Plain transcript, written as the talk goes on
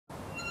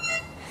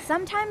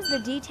sometimes the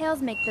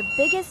details make the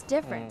biggest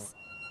difference.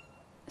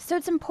 So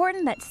it's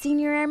important that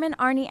Senior Airman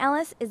Arnie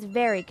Ellis is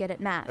very good at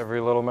math.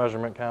 Every little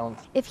measurement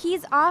counts. If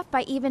he's off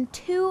by even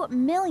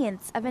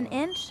 2/1,000,000th of an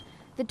inch,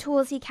 the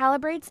tools he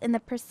calibrates in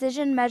the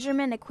Precision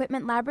Measurement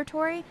Equipment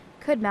Laboratory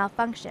could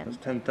malfunction. That's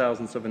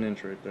 10,000ths of an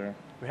inch right there.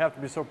 We have to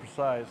be so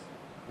precise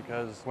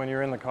because when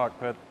you're in the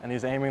cockpit and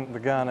he's aiming the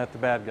gun at the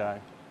bad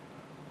guy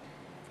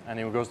and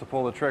he goes to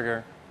pull the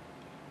trigger,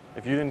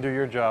 if you didn't do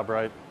your job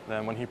right,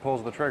 then when he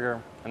pulls the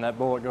trigger and that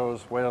bullet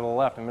goes way to the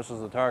left and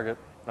misses the target,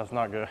 that's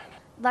not good.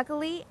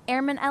 Luckily,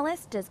 Airman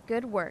Ellis does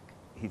good work.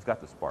 He's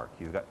got the spark.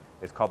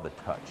 It's called the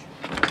touch.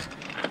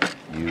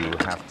 You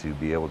have to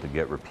be able to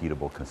get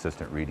repeatable,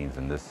 consistent readings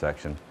in this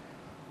section.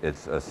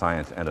 It's a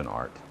science and an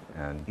art,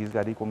 and he's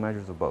got equal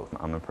measures of both.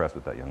 I'm impressed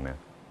with that young man.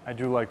 I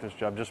do like this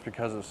job just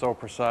because it's so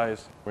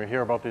precise. We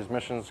hear about these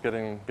missions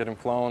getting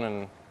flown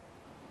and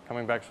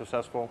coming back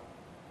successful.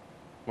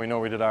 We know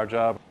we did our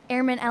job.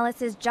 Airman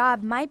Ellis's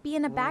job might be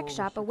in a back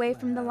shop away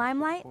from the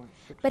limelight,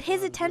 but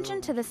his attention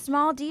to the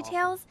small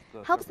details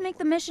helps make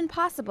the mission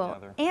possible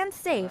and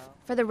safe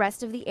for the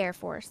rest of the Air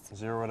Force.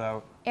 Zero it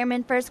out.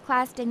 Airman First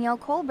Class Danielle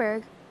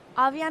Colberg,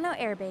 Aviano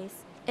Air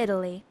Base,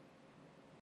 Italy.